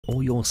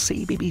or your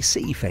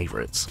CBBC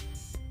favourites.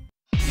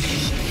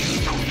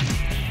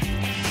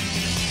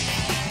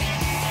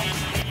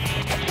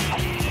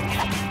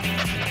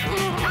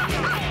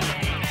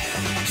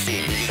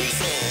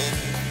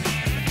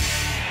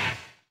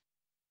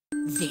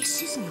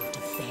 This is not a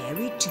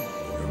fairy tale.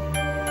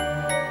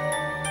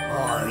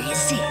 Or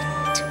is it?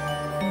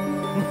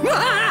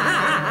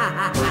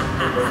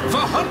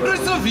 For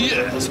hundreds of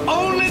years,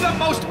 only the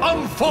most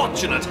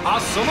unfortunate are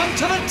summoned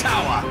to the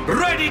tower,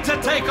 ready to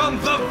take on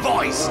the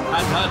Voice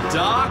and her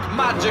dark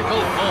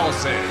magical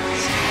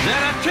forces.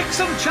 There are tricks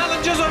and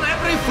challenges on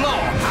every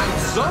floor,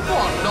 and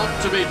someone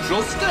not to be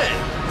trusted.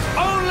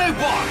 Only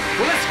one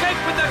will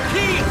escape with the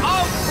key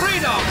of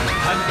freedom,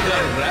 and the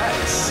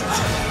rest...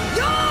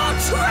 You're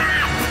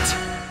trapped!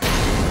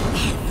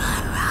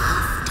 Ever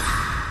after.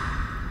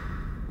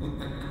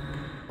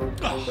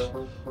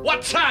 Oh,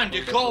 what time do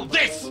you call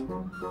this?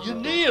 You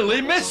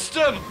nearly missed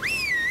him.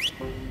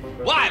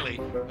 Wiley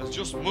has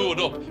just moored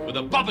up with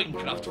a bobbing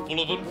craft full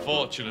of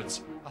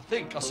unfortunates. I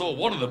think I saw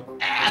one of them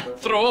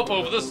throw up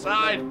over the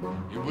side.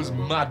 It was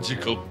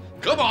magical.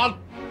 Come on.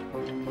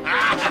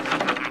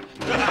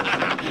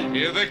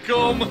 Here they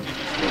come.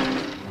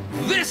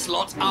 This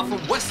lot are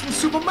from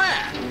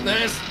Weston-Super-Mare.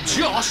 There's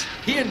Josh.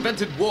 He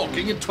invented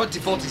walking in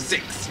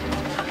 2046.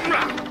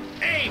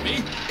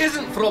 Amy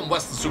isn't from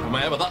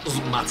Weston-Super-Mare, but that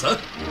doesn't matter.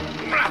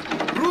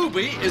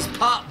 Ruby is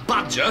part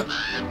badger.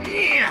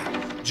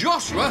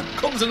 Joshua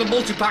comes in a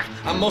multi-pack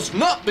and must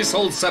not be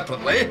sold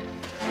separately.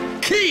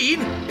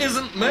 Keen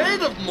isn't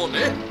made of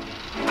money.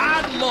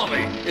 And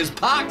Molly is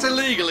parked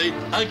illegally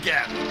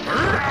again.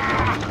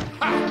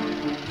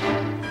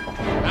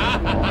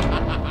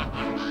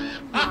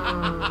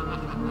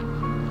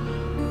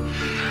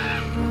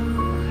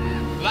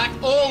 Like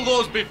all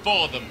those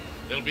before them,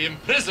 they'll be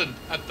imprisoned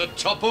at the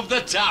top of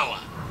the tower.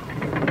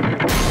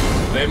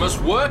 They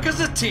must work as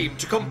a team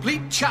to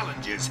complete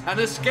challenges and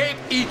escape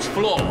each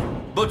floor.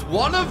 But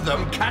one of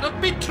them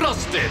cannot be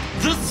trusted,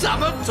 the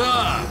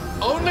saboteur.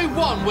 Only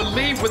one will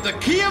leave with the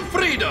key of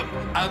freedom,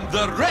 and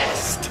the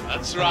rest...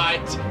 That's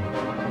right.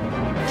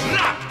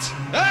 Trapped!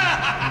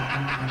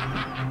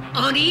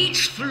 On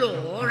each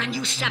floor, a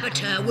new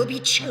saboteur will be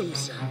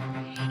chosen.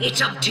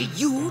 It's up to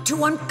you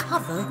to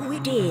uncover who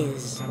it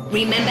is.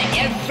 Remember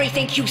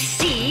everything you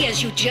see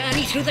as you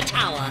journey through the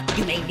tower.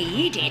 You may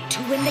need it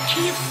to win the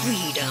key of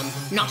freedom.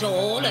 Not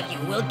all of you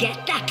will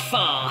get that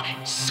far.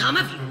 Some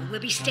of you will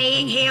be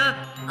staying here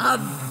a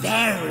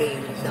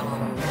very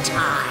long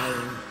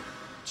time.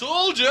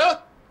 Told you!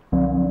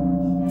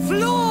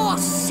 Floor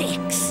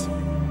 6.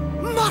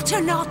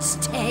 Mutternot's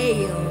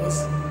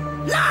Tales.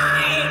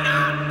 Line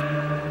up!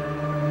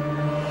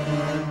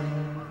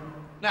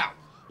 Now,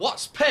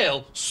 what's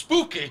pale,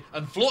 spooky,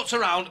 and floats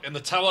around in the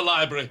tower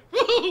library?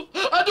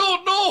 I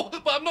don't know,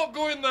 but I'm not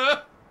going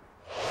there.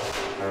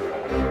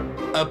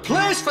 A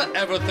place for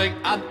everything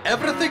and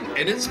everything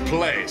in its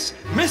place.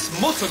 Miss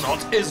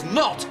Mutternot is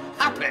not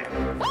happy.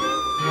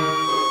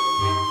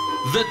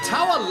 The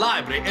tower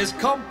library is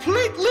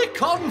completely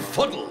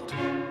confuddled.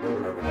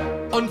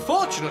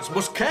 Unfortunates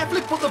must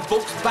carefully put the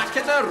books back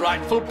in their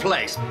rightful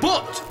place,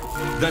 but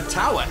the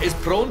tower is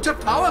prone to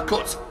power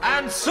cuts,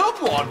 and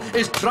someone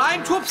is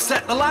trying to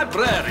upset the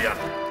librarian.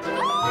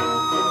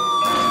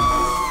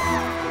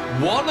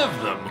 One of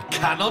them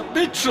cannot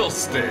be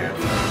trusted.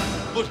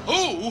 But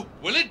who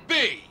will it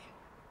be?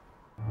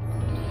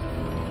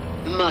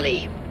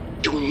 Molly,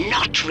 do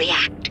not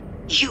react.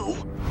 You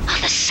are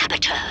the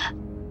saboteur.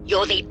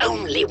 You're the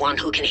only one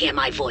who can hear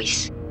my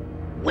voice.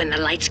 When the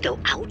lights go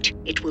out,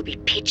 it will be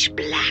pitch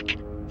black.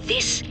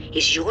 This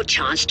is your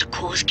chance to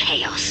cause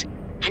chaos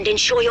and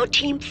ensure your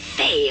team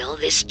fail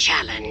this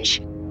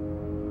challenge.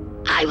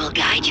 I will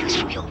guide you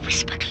through your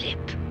whisper clip.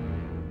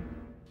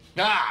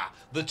 Ah,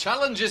 the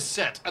challenge is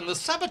set and the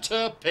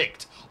saboteur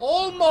picked.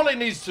 All Molly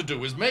needs to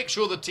do is make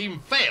sure the team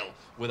fail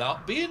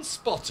without being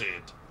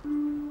spotted.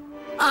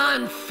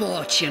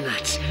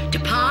 Unfortunate. To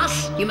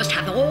pass, you must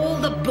have all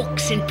the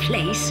books in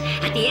place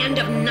at the end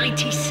of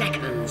 90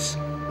 seconds.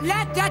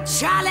 Let the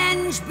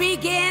challenge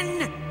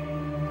begin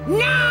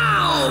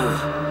now!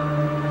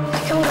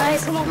 Come on,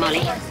 guys, come on.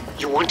 Molly,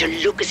 you want to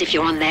look as if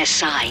you're on their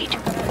side.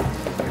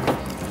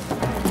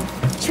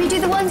 Should we do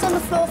the ones on the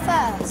floor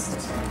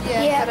first?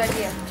 Yeah, good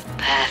idea.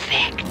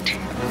 Perfect.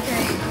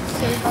 Okay,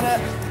 so we've got to...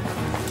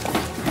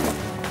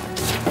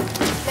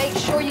 Make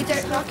sure you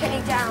don't knock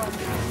any down.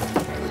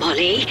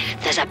 Molly,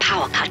 there's a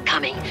power cut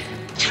coming.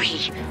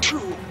 3, 2,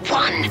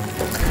 1.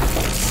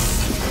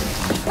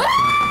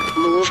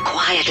 Move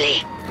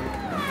quietly.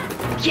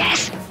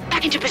 Yes,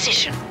 back into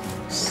position.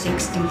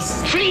 60.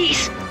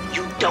 Freeze!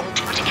 You don't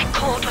want to get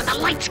caught when the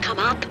lights come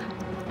up.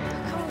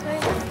 Come on,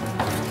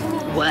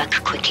 guys.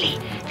 Work quickly.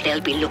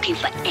 They'll be looking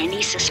for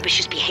any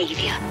suspicious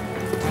behavior.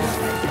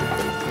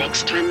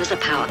 Next time there's a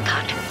power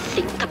cut,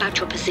 think about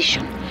your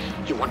position.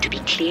 You want to be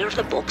clear of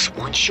the books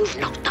once you've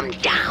knocked them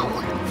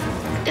down.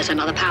 There's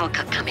another power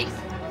cut coming.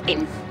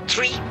 In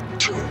 3,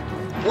 2,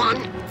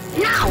 1,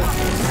 now!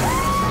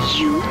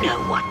 You know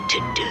what to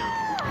do.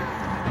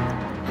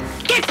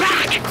 Get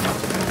back!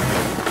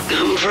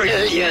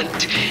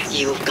 Brilliant.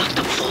 You've got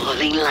them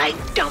falling like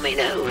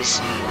dominoes.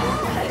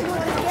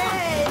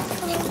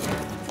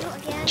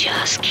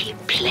 Just keep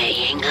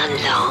playing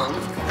along.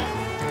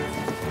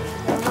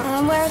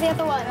 Where are the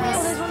other ones?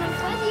 Oh, there's one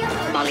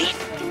over. Molly,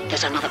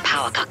 there's another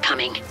power cut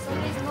coming.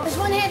 There's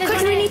one here.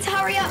 Quick, we need to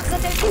hurry up.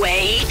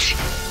 Wait.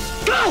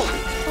 Go!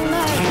 Oh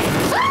no.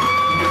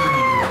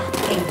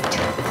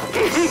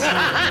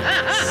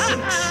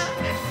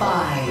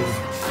 5,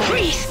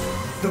 Freeze.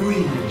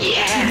 3,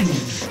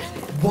 Yes.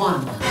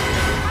 1.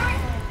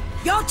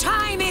 Your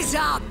time is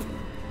up.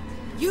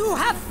 You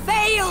have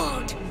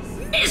failed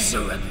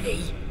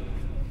miserably.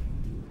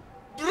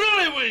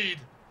 Brillyweed!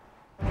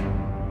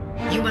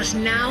 You must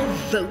now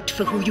vote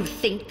for who you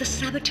think the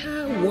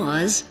saboteur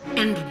was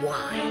and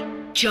why.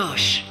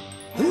 Josh,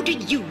 who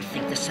did you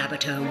think the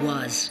saboteur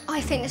was?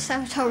 I think the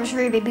saboteur was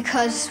Ruby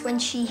because when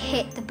she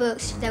hit the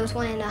books, there was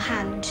one in her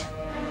hand.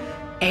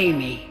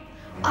 Amy.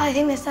 I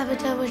think the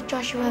saboteur was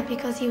Joshua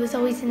because he was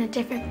always in a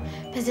different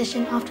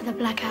position after the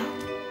blackout.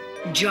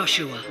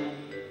 Joshua.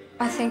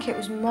 I think it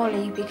was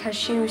Molly because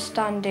she was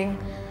standing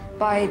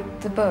by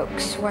the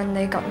books when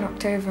they got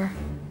knocked over.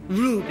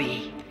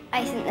 Ruby.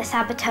 I think the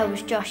saboteur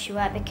was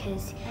Joshua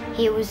because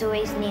he was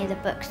always near the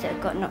books that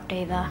got knocked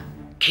over.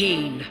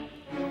 Keen.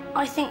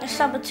 I think the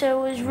saboteur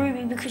was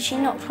Ruby because she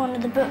knocked one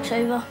of the books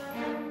over.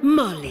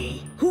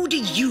 Molly, who do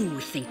you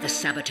think the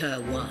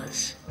saboteur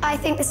was? I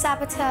think the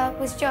saboteur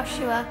was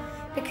Joshua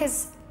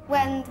because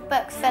when the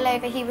books fell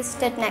over, he was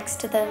stood next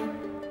to them.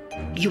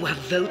 You have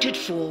voted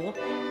for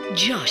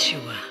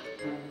Joshua.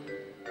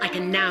 I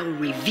can now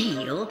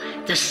reveal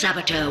the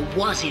saboteur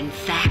was in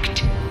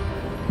fact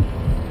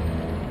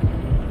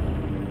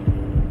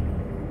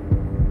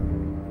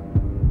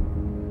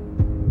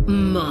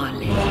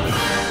Molly.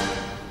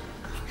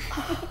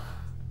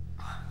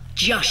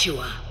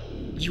 Joshua,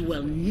 you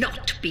will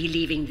not be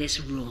leaving this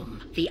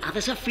room. The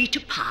others are free to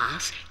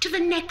pass to the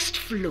next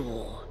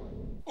floor.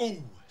 Oh,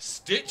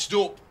 stitched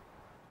up.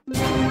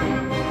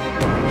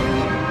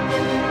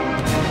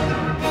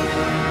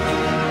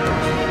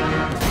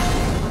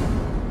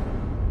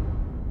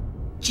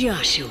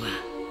 Joshua,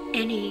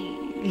 any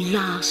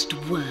last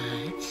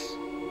words?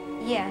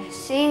 Yeah,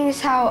 seeing as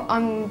how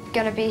I'm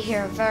gonna be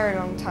here a very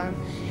long time,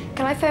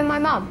 can I phone my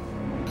mum?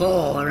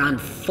 Poor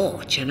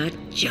unfortunate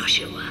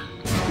Joshua.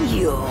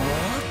 You're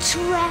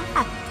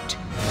trapped.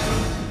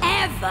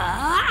 Ever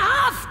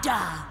after.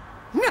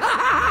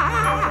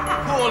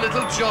 Poor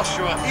little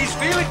Joshua. He's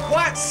feeling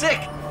quite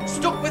sick.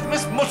 Stuck with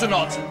Miss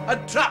Mutternot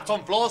and trapped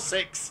on floor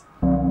 6.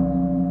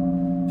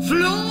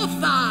 Floor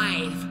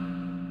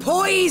 5.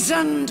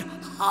 Poisoned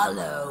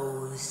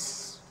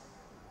hollows.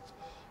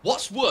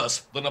 What's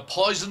worse than a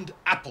poisoned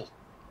apple?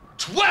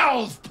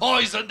 12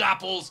 poisoned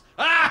apples!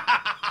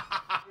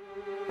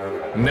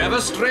 Never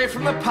stray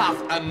from the path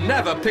and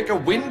never pick a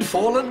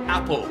wind-fallen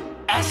apple.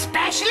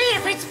 Especially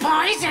if it's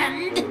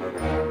poisoned.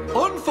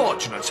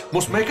 Unfortunate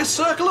must make a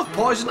circle of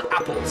poisoned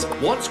apples.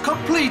 Once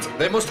complete,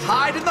 they must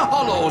hide in the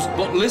hollows.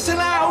 But listen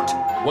out!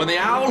 When the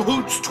owl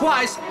hoots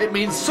twice, it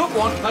means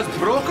someone has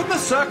broken the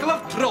circle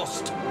of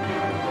trust.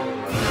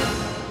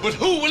 But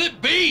who will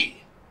it be?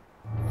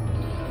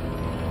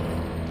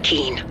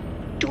 Keen,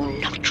 do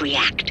not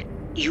react.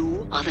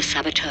 You are the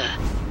saboteur.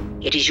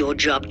 It is your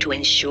job to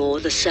ensure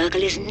the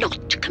circle is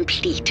not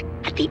complete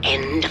at the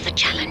end of the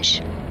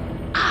challenge.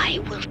 I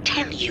will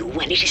tell you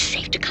when it is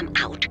safe to come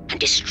out and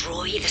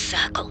destroy the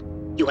circle.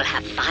 You will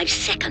have 5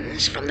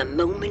 seconds from the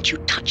moment you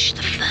touch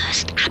the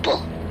first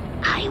apple.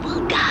 I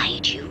will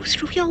guide you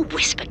through your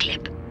whisper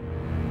clip.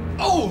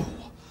 Oh!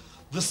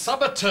 The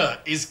saboteur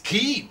is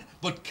Keen,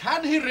 but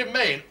can he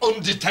remain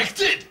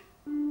undetected?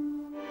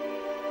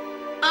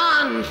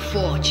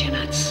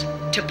 Unfortunates.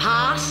 To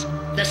pass,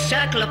 the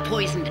circle of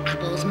poisoned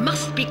apples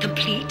must be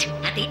complete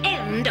at the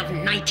end of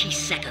 90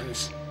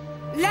 seconds.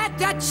 Let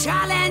the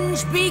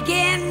challenge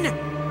begin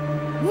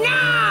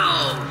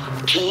now!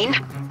 Keen,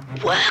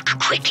 work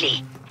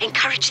quickly.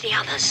 Encourage the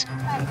others.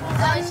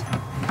 Guys,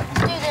 let's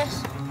do this.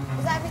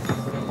 Is that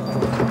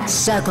everything?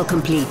 Circle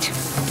complete.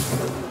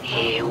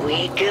 Here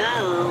we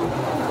go.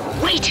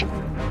 Wait!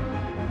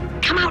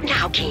 Come out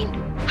now, Keen.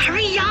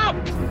 Hurry up!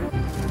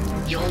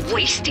 You're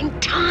wasting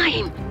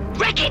time.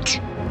 Wreck it!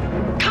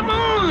 Come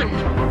on!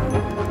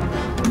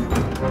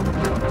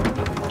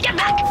 Get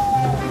back!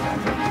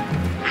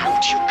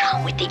 Out you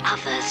come with the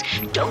others.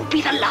 Don't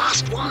be the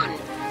last one.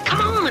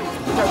 Come on!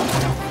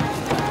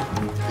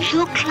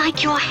 Look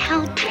like you're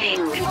helping.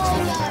 Oh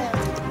no.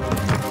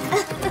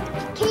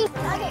 Keith,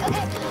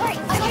 okay. Hurry.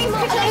 I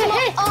got him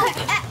on.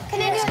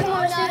 Can anyone come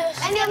on?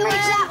 Anyone reach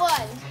that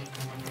one?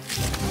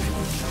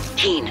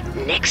 Keen,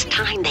 next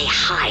time they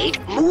hide,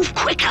 move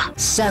quicker.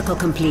 Circle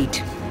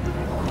complete.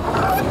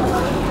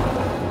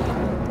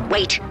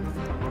 Wait.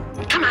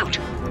 Come out.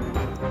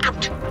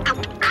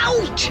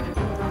 Out.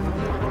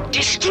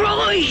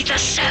 Destroy the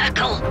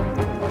circle.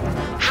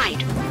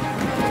 Hide.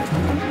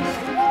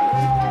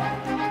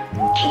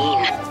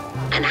 Keen,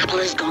 an apple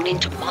has gone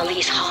into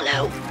Molly's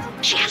hollow.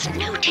 She hasn't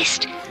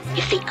noticed.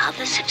 If the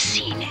others have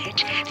seen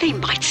it, they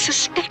might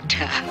suspect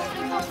her.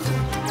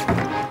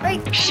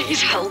 Hurry.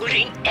 She's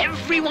holding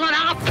everyone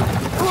up.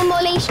 Come on,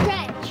 Molly,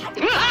 stretch.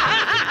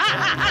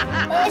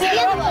 Where's the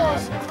other one?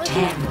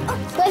 10.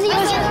 Where's the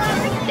other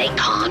one? They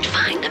can't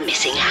find the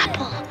missing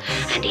apple,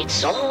 and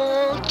it's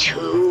all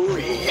too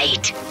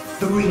late.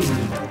 3,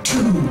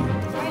 2,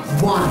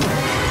 1.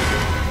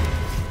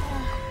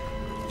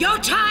 Your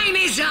time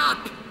is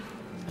up.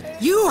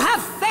 You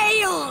have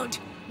failed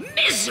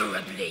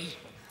miserably.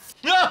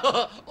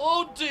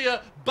 Oh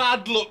dear,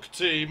 bad luck,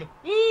 team.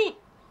 Ooh.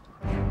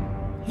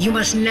 You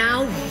must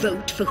now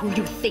vote for who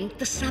you think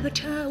the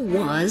saboteur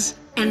was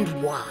and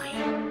why.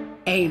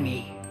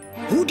 Amy,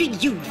 who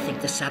did you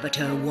think the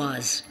saboteur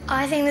was?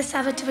 I think the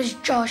saboteur was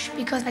Josh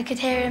because I could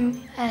hear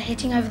him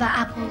hitting over the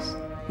apples.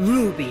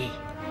 Ruby,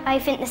 I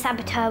think the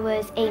saboteur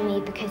was Amy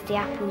because the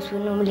apples were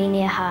normally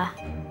near her.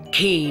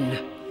 Keen,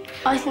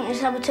 I think the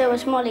saboteur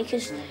was Molly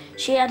because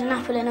she had an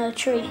apple in her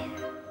tree.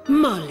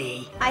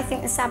 Molly, I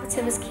think the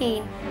saboteur was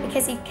Keen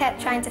because he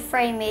kept trying to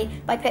frame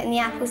me by putting the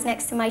apples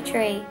next to my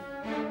tree.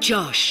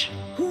 Josh,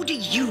 who do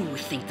you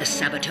think the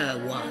saboteur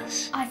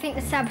was? I think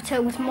the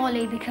saboteur was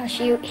Molly because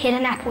she hid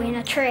an apple in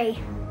a tree.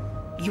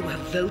 You have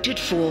voted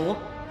for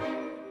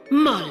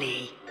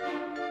Molly.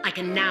 I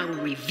can now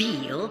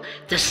reveal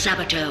the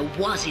saboteur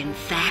was, in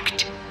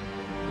fact,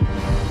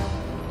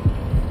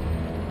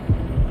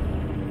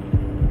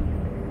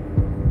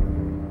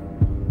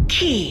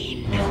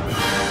 Keen.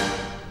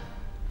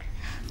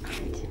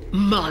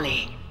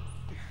 Molly,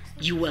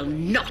 you will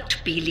not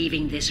be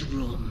leaving this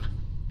room.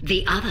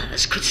 The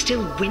others could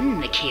still win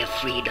the key of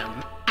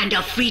freedom and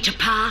are free to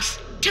pass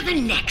to the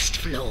next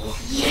floor.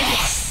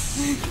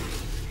 Yes!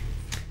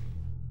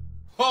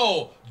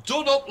 Oh,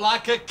 done up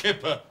like a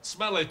kipper.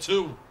 Smelly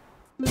too.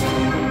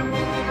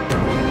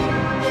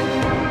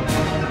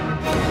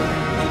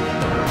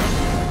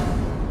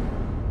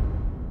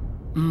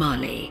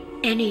 Molly,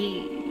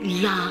 any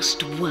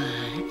last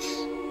words?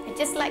 I'd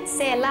just like to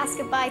say a last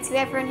goodbye to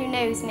everyone who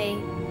knows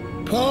me.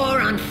 Poor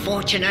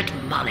unfortunate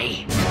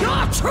Molly.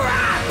 You're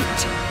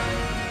trapped!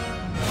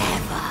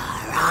 Ever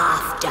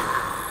after.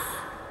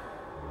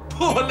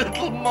 Poor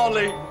little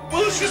Molly.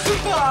 Will she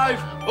survive?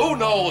 Who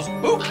knows?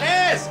 Who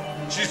cares?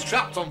 She's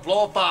trapped on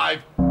floor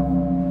 5.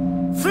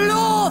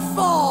 Floor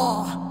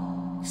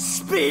 4.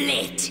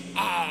 Split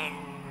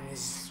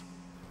ends.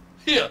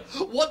 Here,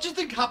 what do you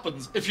think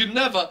happens if you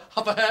never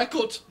have a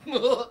haircut?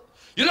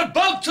 You're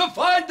about to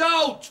find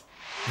out!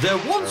 There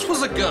once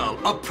was a girl,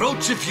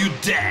 approach if you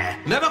dare.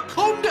 Never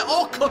combed it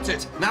or cut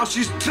it. Now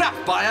she's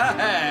trapped by her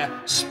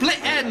hair.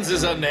 Split Ends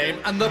is her name,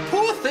 and the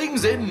poor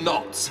thing's in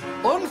knots.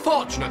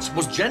 Unfortunate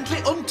must gently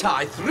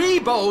untie 3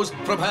 bows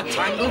from her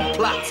tangled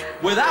plait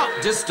without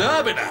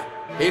disturbing her.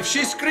 If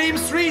she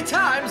screams 3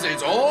 times,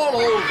 it's all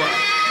over.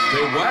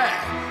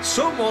 Beware,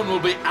 someone will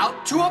be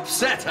out to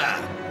upset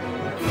her.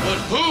 But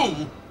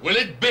who will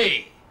it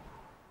be?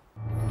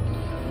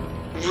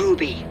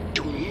 Ruby,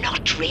 do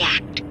not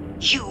react.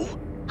 You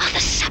are the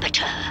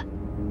saboteur.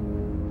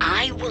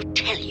 I will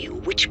tell you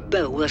which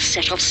bow will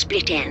set off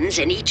split ends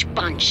in each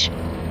bunch.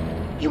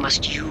 You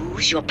must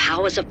use your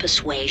powers of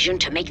persuasion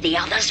to make the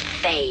others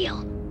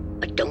fail.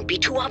 But don't be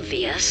too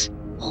obvious,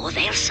 or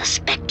they'll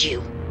suspect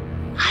you.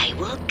 I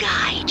will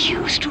guide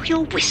you through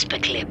your whisper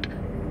clip.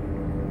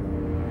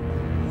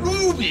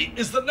 Ruby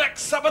is the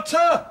next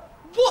saboteur!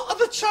 What are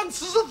the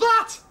chances of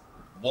that?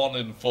 1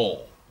 in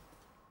 4.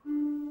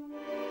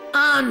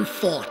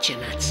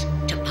 Unfortunate.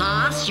 To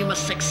pass, you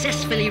must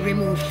successfully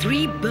remove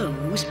 3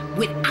 bows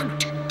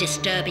without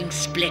disturbing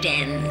split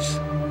ends.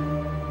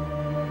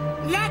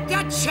 Let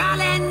the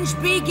challenge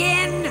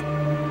begin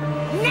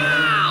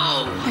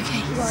now!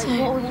 Okay, right,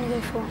 what are we going to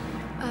go for?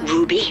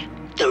 Ruby,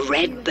 the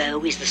red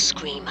bow is the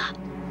screamer.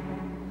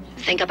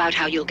 Think about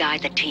how you'll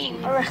guide the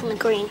team. I reckon the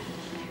green.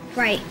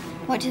 Right,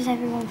 what does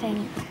everyone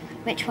think?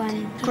 Which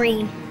one?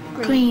 Green.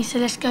 Green, so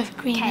let's go for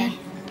green then.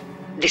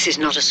 This is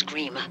not a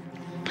screamer,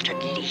 but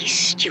at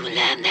least you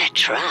learn their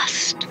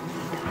trust.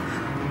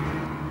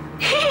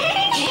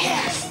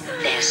 Yes!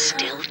 There's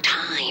still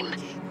time.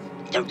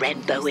 The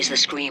red bow is the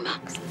screamer.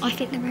 I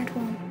think the red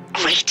one.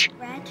 Great.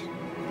 Red?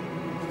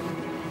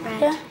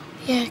 Yeah?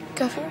 Yeah,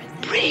 go for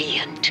it.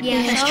 Brilliant.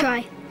 Yeah, let's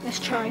try. Let's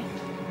try.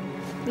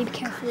 Be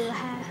careful of the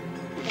hair.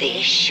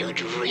 This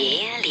should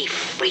really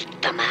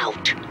freak them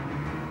out.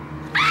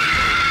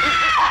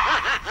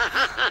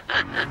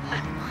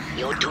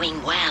 You're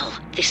doing well.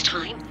 This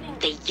time,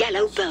 the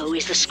yellow bow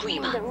is the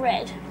screamer. The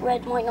red.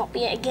 Red might not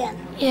be it again.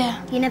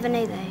 Yeah. You never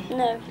know though.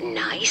 No.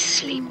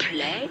 Nicely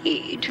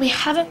played. We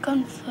haven't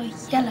gone for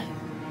yellow.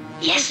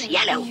 Yes,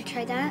 yellow. You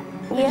try that?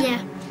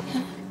 Yeah.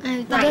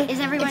 Right, is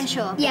everyone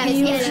sure? Yeah, Because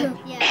yeah. yellow.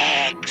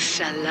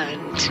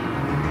 Excellent.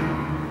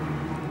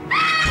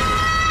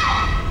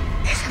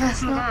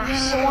 That's not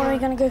yellow. So what are we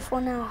going to go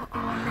for now?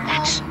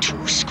 That's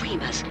 2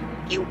 screamers.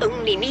 You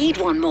only need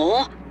 1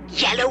 more.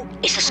 Yellow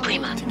is the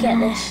screamer. To get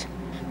this.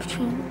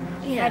 Between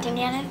red and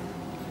yellow?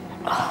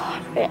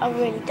 Oh, I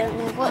really don't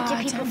know. What do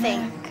people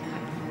think?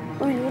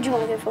 Ruby, what do you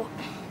want to go for?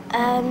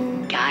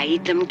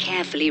 Guide them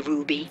carefully,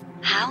 Ruby.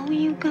 How are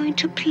you going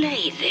to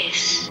play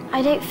this?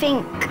 I don't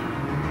think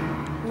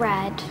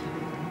red.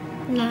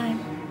 No.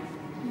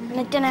 And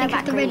I don't know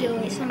about the green.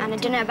 riddle is And I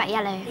don't know about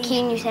yellow.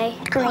 Keen, you say?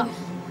 Green. I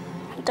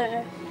don't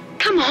know.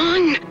 Come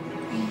on!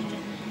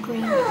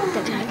 Green.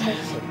 Don't know. Okay,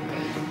 so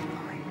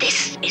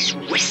This is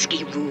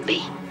risky,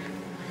 Ruby.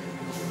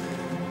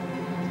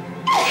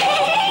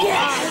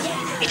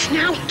 It's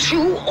now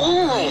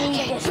 2-all.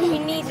 okay, so we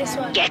need this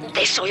one. Get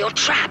this or you're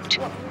trapped.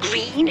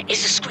 Green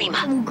is a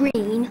screamer.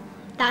 Green.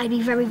 That'd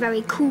be very,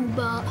 very cool,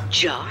 but...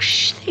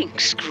 Josh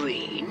thinks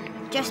green.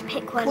 Just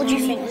pick one. What do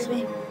you think,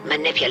 Ruby?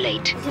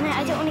 Manipulate.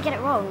 I don't want to get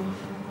it wrong.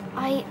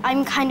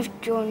 I'm kind of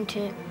drawn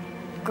to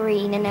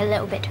green and a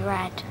little bit to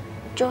red.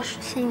 Josh,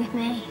 same with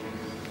me.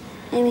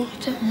 Amy?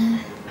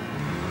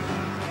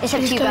 It's up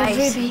to you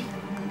guys. Ruby.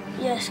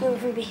 Yeah, let's go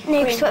with Ruby.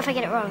 No, because what if I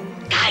get it wrong?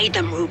 Guide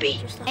them, Ruby.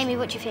 Amy,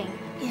 what do you think?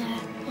 Yeah,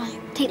 like,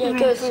 take the Yeah,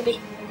 risk. go with Ruby.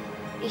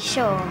 You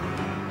sure?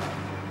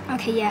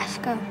 Okay, yes,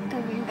 go. Go,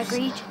 Ruby.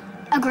 Agreed?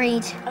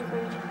 Agreed.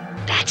 Agreed.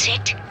 That's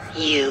it.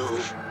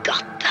 You've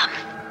got them.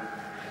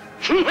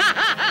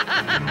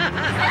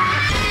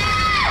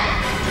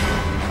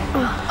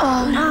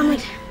 Oh, no.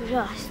 We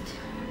lost.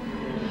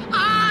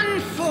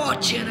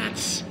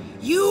 Unfortunates,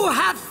 you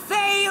have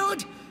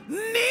failed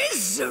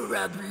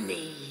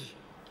miserably.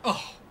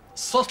 Oh,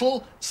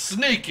 subtle,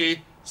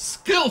 sneaky,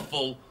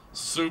 skillful,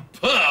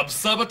 superb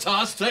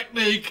sabotage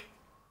technique.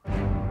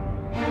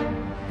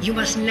 You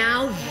must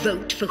now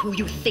vote for who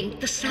you think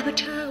the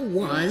saboteur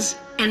was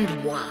and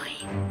why.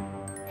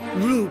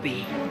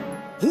 Ruby,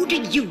 who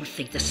did you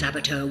think the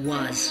saboteur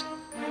was?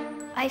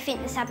 I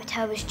think the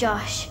saboteur was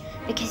Josh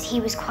because he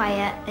was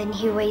quiet and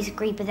he always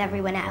agreed with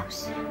everyone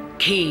else.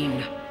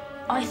 Keen.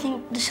 I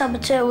think the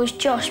saboteur was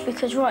Josh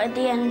because right at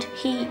the end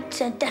he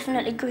said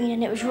definitely green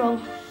and it was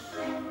wrong.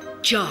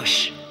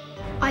 Josh.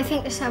 I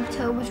think the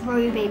saboteur was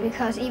Ruby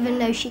because even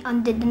though she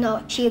undid the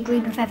knot, she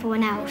agreed with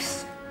everyone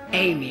else.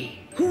 Amy,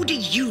 who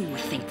did you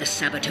think the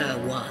saboteur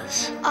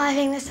was? I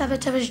think the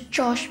saboteur was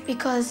Josh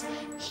because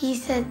he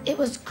said it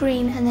was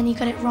green and then he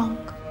got it wrong.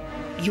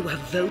 You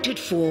have voted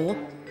for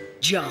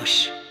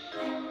Josh.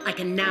 I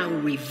can now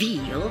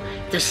reveal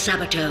the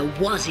saboteur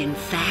was in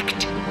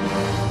fact...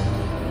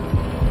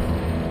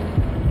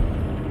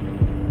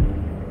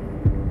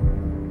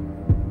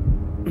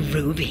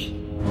 Ruby.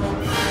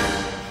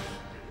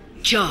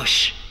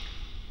 Josh,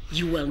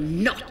 you will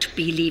not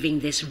be leaving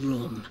this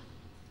room.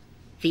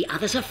 The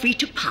others are free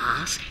to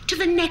pass to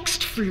the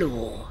next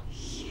floor.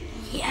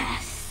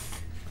 Yes.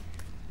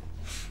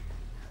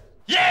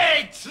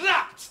 Yay,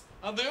 trapped!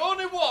 I'm the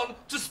only one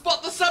to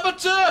spot the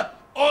saboteur.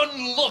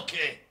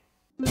 Unlucky.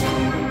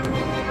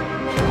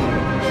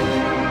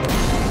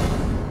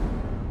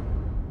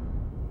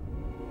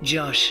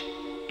 Josh,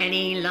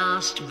 any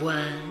last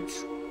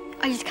words?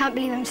 I just can't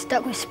believe I'm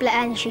stuck with Split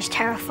End. She's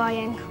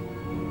terrifying.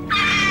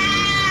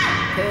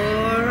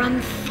 Poor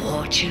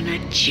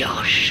unfortunate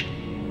Josh.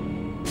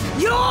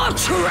 You're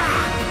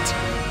trapped!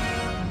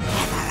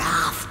 Ever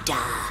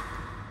after.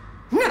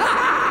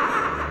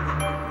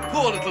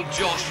 Poor little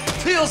Josh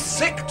feels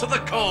sick to the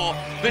core,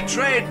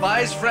 betrayed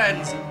by his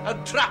friends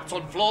and trapped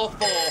on floor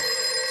 4.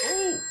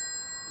 Ooh.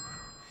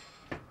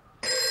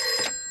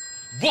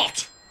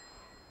 What?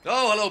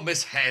 Oh, hello,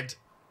 Miss Head.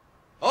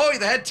 Oh, you're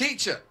the head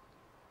teacher.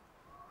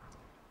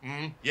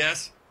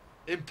 Yes.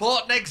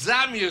 Important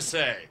exam, you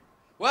say?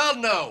 Well,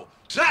 no.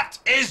 Trapped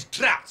is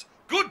trapped.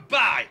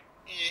 Goodbye.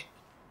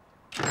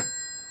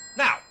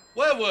 Now,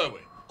 where were we?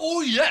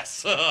 Oh,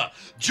 yes.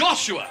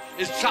 Joshua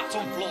is trapped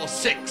on floor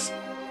 6.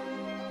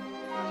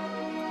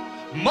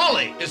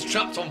 Molly is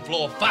trapped on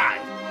floor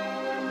 5.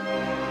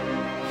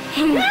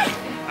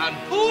 And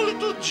poor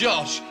little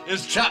Josh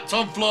is trapped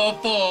on floor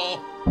 4.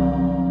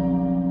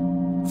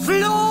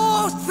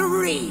 Floor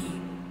 3.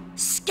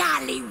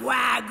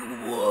 Scallywag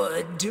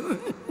Wood.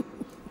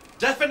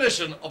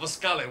 Definition of a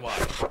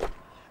scallywag.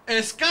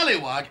 A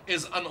scallywag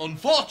is an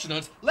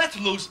unfortunate let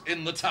loose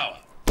in the tower.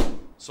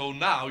 So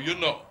now you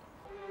know.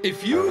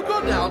 If you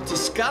go down to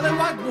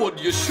Scallywag Wood,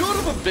 you're sure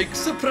of a big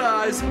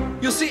surprise.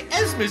 You'll see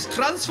Esme's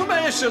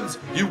transformations.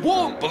 You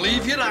won't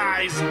believe your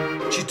eyes.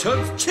 She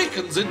turns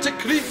chickens into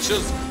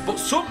creatures, but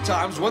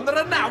sometimes when they're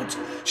an out,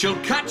 she'll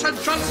catch and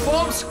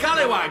transform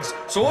scallywags.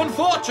 So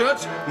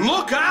unfortunates,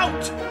 look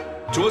out!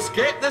 To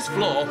escape this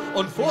floor,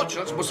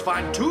 unfortunates must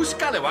find 2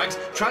 scallywags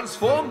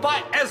transformed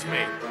by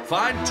Esme.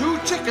 Find 2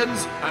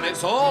 chickens and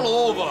it's all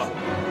over.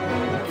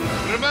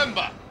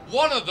 Remember,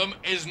 one of them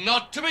is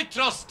not to be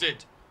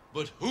trusted.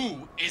 But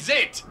who is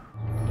it?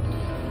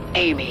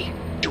 Amy,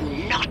 do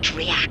not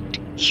react.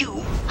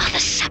 You are the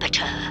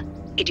saboteur.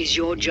 It is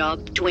your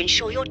job to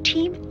ensure your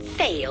team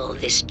fail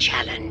this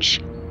challenge.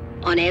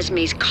 On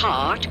Esme's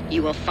cart,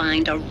 you will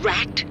find a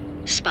rat,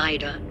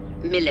 spider,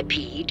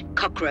 millipede,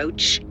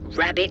 cockroach,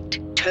 rabbit,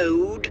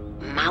 toad,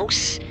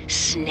 mouse,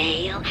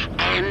 snail,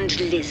 and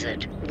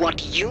lizard.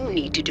 What you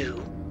need to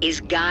do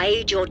is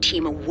guide your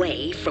team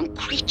away from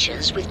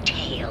creatures with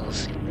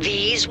tails.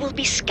 These will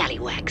be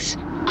scallywags.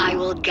 I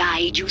will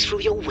guide you through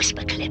your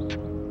whisper clip.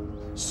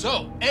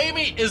 So,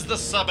 Amy is the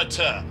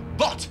saboteur,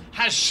 but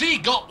has she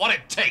got what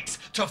it takes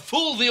to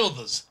fool the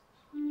others?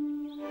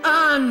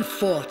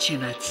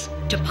 Unfortunates.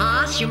 To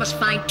pass, you must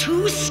find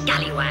 2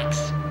 scallywags.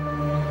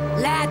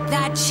 Let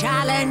the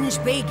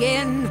challenge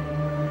begin.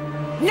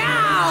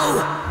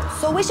 Now!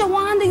 So which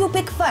one do you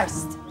pick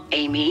first?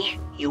 Amy,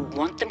 you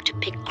want them to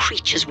pick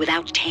creatures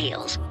without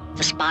tails.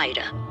 The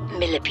spider,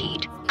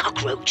 millipede,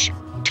 cockroach,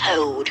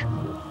 toad.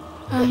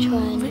 Which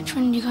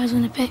one do you guys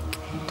want to pick?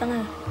 Don't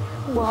know.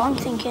 Well, I'm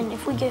thinking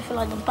if we go for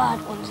like the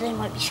bad ones, they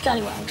might be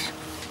scallywags.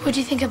 What do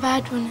you think a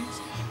bad one is?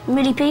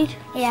 Millipede?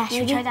 Yeah,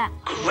 should we try that?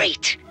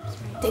 Great.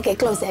 Take a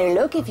closer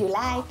look if you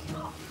like.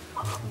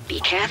 Be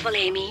careful,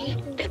 Amy.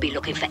 They'll be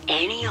looking for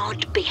any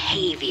odd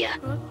behavior.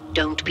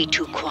 Don't be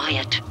too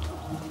quiet.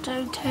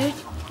 Toad?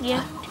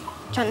 Yeah.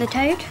 Do you want the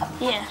toad?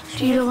 Yeah.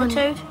 Do you want the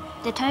toad?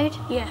 The toad?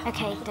 Yeah.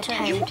 Okay, the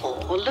toad. You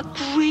all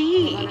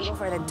agree. Wanna go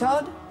for the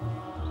toad?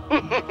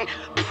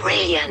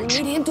 Brilliant.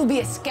 We need him to be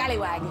a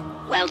scallywag.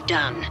 Well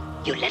done.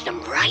 You led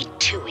them right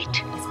to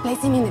it. Let's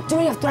place him in the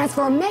tree of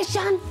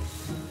transformation.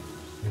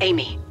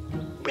 Amy,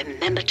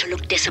 remember to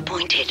look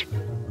disappointed.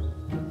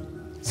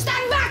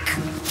 Stand back!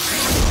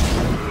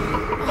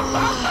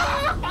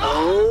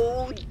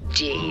 Oh,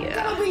 dear. I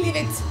can't believe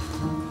it.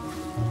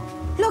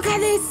 Look at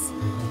this.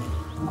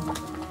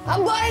 A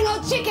boring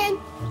old chicken.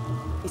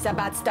 It's a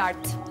bad start.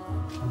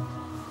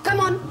 Come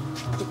on,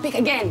 you pick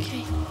again.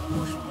 Okay.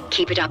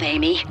 Keep it up,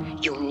 Amy.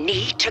 You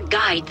need to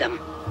guide them.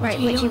 Right,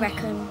 what do you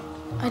reckon?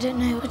 I don't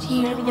know. What do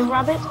you Maybe the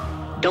rabbit?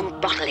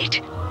 Don't bottle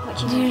it. What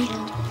do you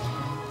reckon?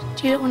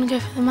 Do you want to go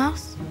for the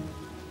mouse?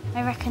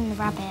 I reckon the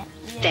rabbit.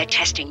 They're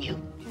testing you.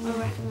 I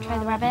reckon try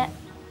the rabbit.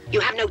 You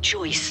have no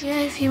choice.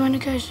 Yeah, if you want to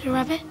go to the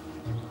rabbit.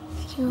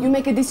 You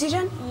make a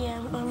decision? Yeah,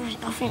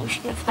 I think we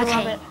should go for the Okay.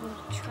 rabbit.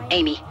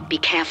 Amy, be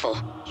careful.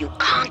 You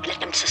can't let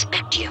them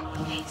suspect you.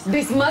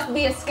 This must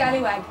be a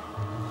scallywag,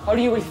 or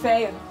you will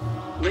fail.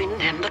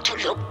 Remember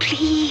to look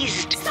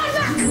pleased. Stand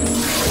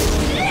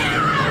back!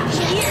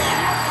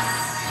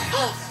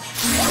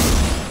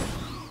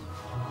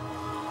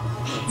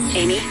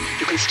 Amy,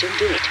 you can still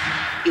do it.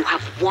 You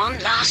have one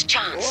last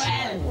chance.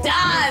 Well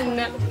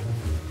done!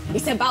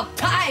 It's about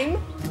time.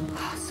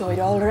 So it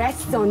all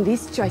rests on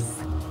this choice.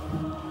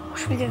 What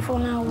should we go for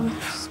now?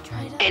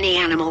 Any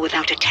animal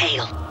without a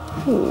tail.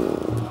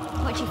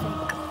 What do you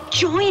think?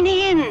 Join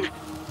in.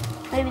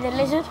 Maybe the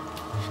lizard?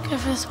 Go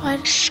for the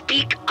spider.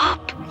 Speak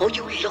up, or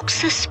you look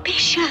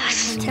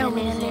suspicious. Tell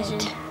me the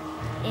lizard.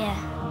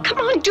 Yeah. Come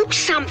on, do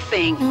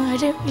something. No, I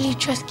don't really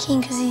trust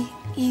Keen because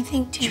he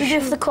thinks too Should we go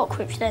for the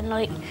cockroach then?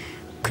 Like,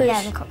 cause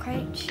Yeah, the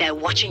cockroach. They're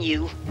watching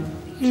you.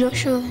 You're not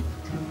sure then?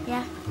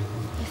 Yeah.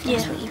 If Yeah.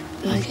 that's what you...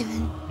 Okay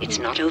then. It's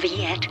not over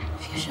yet.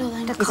 If you're sure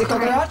then. Is it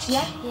cockroach?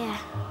 Yeah? Yeah.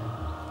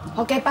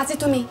 Okay, pass it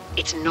to me.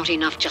 It's not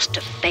enough just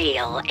to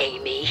fail,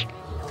 Amy.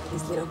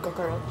 This little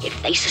cockroach.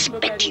 If they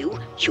suspect you,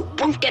 you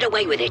won't get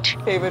away with it.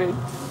 Favorite.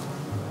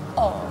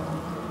 Oh.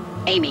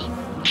 Amy,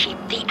 keep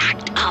the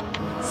act up.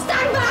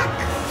 Stand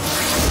back!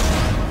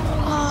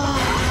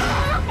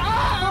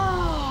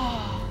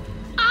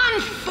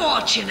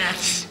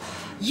 Unfortunate.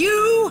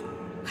 You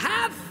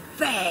have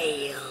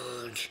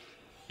failed.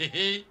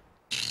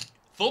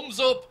 Thumbs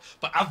up,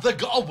 but have they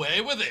got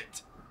away with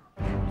it?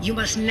 You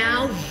must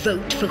now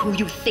vote for who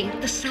you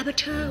think the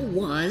saboteur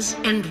was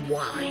and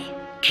why.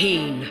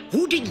 Keen,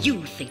 who did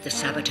you think the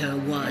saboteur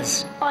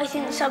was? I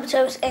think the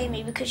saboteur was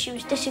Amy because she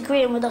was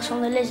disagreeing with us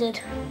on the lizard.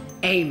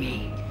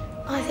 Amy.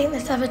 I think the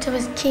saboteur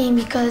was Keen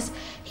because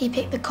he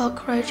picked the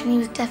cockroach and he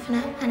was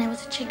definite and it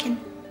was a chicken.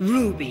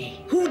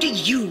 Ruby, who did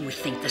you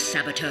think the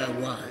saboteur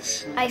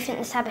was? I think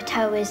the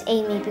saboteur was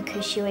Amy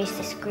because she always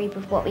disagreed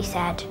with what we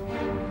said.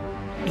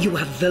 You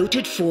have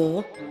voted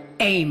for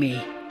Amy.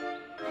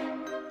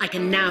 I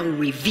can now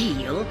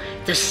reveal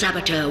the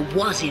saboteur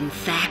was in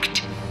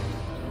fact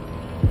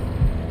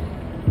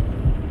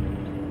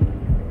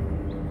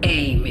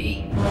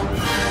Amy.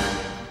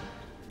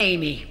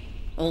 Amy,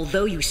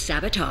 although you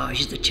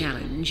sabotaged the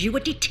challenge, you were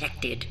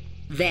detected.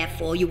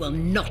 Therefore, you will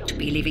not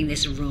be leaving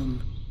this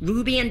room.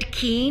 Ruby and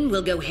Keen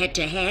will go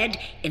head-to-head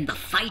in the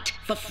fight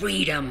for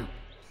freedom.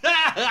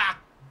 Ha ha!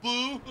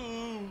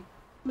 Boo-hoo!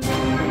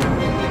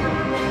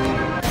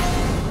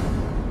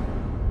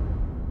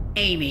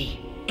 Amy,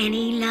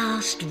 any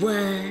last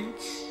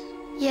words?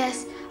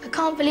 Yes, I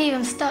can't believe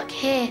I'm stuck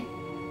here.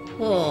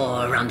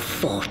 Poor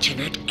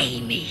unfortunate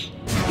Amy.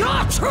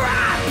 You're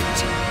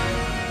trapped!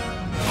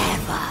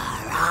 Ever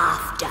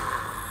after.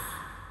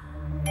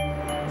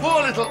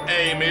 Poor little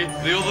Amy,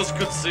 the others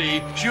could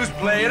see she was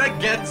playing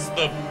against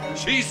them.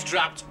 She's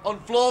trapped on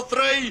floor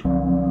 3.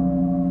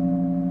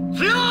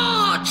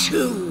 Floor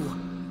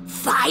 2.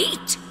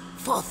 Fight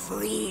for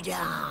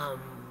freedom.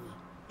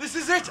 This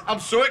is it. I'm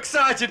so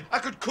excited I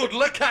could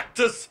cuddle a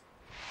cactus.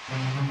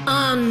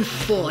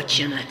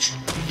 Unfortunate.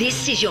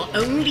 This is your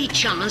only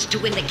chance to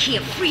win the key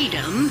of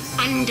freedom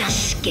and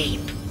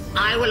escape.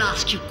 I will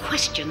ask you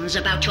questions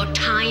about your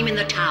time in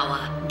the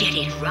tower. Get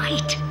it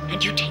right,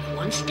 and you take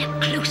one step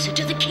closer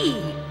to the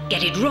key.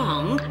 Get it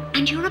wrong,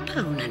 and your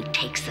opponent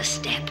takes the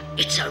step.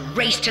 It's a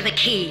race to the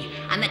key,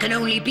 and there can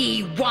only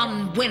be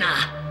one winner.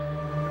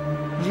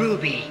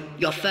 Ruby,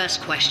 your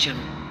first question.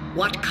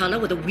 What color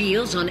were the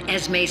wheels on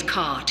Esme's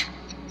cart?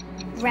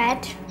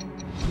 Red.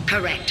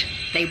 Correct.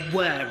 They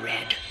were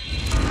red.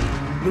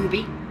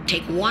 Ruby,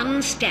 take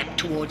one step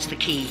towards the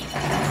key.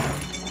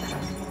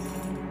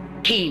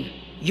 Keen,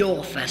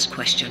 your first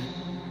question.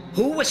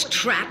 Who was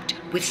trapped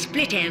with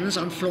split ends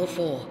on floor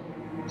 4?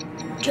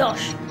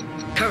 Josh.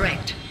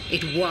 Correct.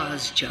 It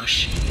was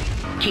Josh.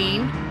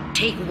 Keen,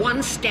 take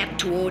one step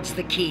towards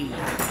the key.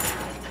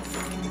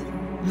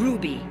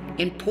 Ruby,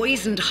 in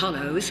Poisoned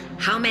Hollows,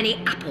 how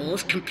many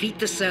apples complete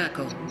the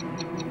circle?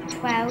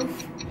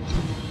 12.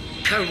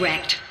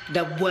 Correct.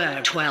 There were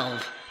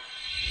 12.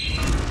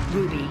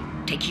 Ruby,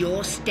 take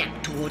your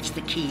step towards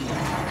the key.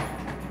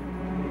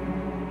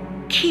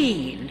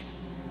 Keen,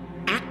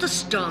 at the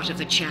start of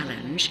the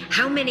challenge,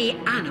 how many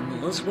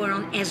animals were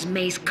on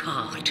Esme's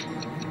cart?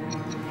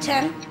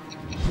 10.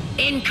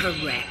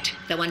 Incorrect.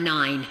 There were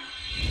 9.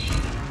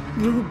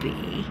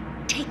 Ruby,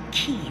 take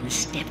Keen's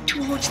step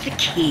towards the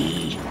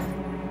key.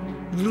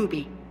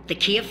 Ruby, the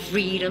key of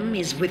freedom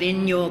is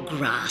within your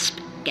grasp.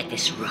 Get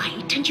this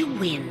right and you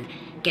win.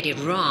 Get it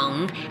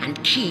wrong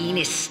and Keen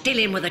is still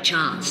in with a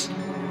chance.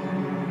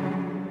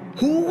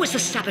 Who was the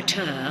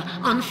saboteur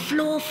on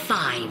floor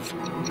 5?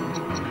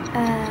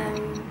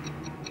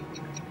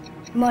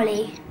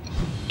 Molly.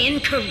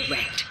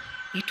 Incorrect.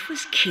 It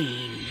was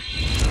Keen.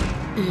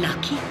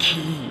 Lucky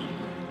Keen.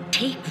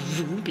 Take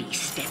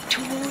Ruby's step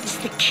towards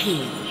the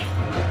key.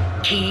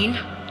 Keen,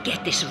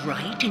 get this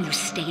right and you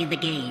stay in the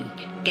game.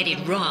 Get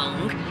it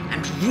wrong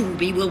and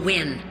Ruby will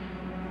win.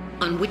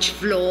 On which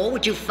floor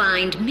would you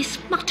find Miss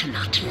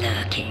Butternut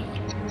lurking?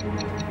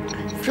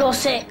 Floor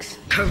 6.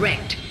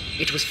 Correct.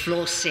 It was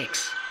floor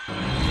 6.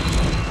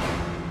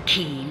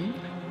 Keen,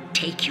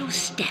 take your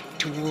step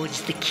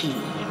towards the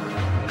key.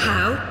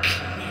 How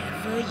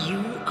clever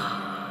you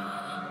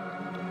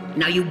are.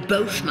 Now you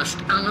both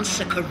must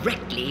answer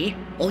correctly,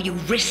 or you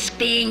risk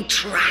being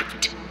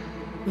trapped.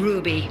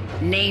 Ruby,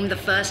 name the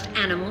first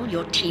animal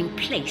your team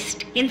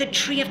placed in the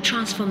Tree of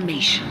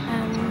Transformation.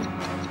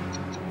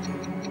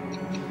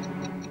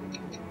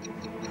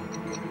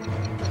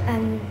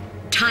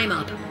 Time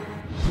up.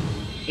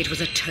 It was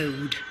a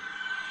toad.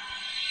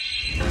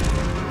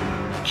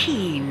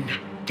 Keen,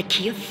 the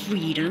key of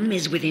freedom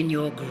is within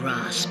your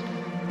grasp.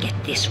 Get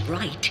this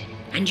right,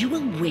 and you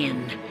will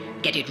win.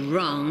 Get it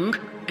wrong,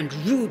 and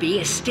Ruby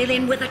is still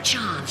in with a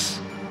chance.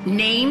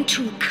 Name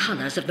 2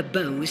 colors of the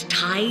bows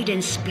tied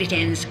in Split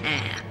End's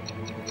hair.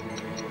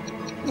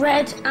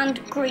 Red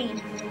and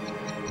green.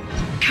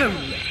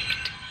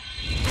 Correct.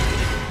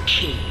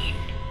 Keen,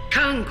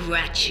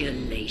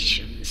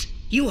 congratulations.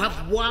 You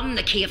have won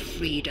the key of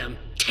freedom.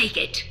 Take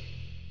it.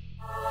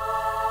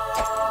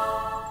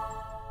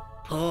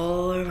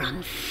 Poor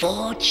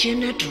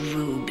unfortunate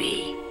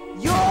Ruby.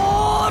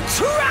 You're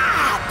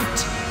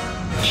trapped!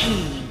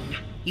 Keen,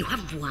 you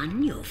have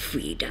won your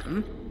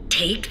freedom.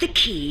 Take the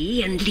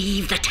key and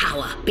leave the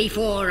tower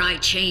before I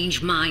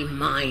change my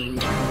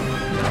mind.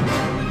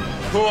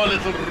 Poor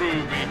little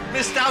Ruby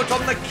missed out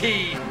on the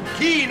key.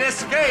 Keen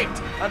escaped,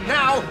 and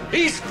now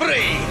he's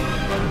free.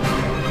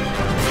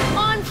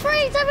 I'm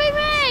free to be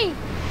me!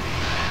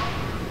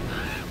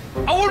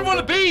 I wouldn't want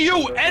to be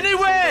you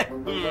anyway.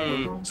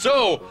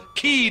 So,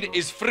 Keen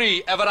is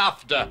free ever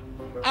after.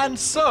 And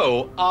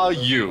so are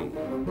you.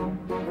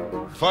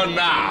 For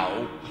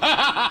now.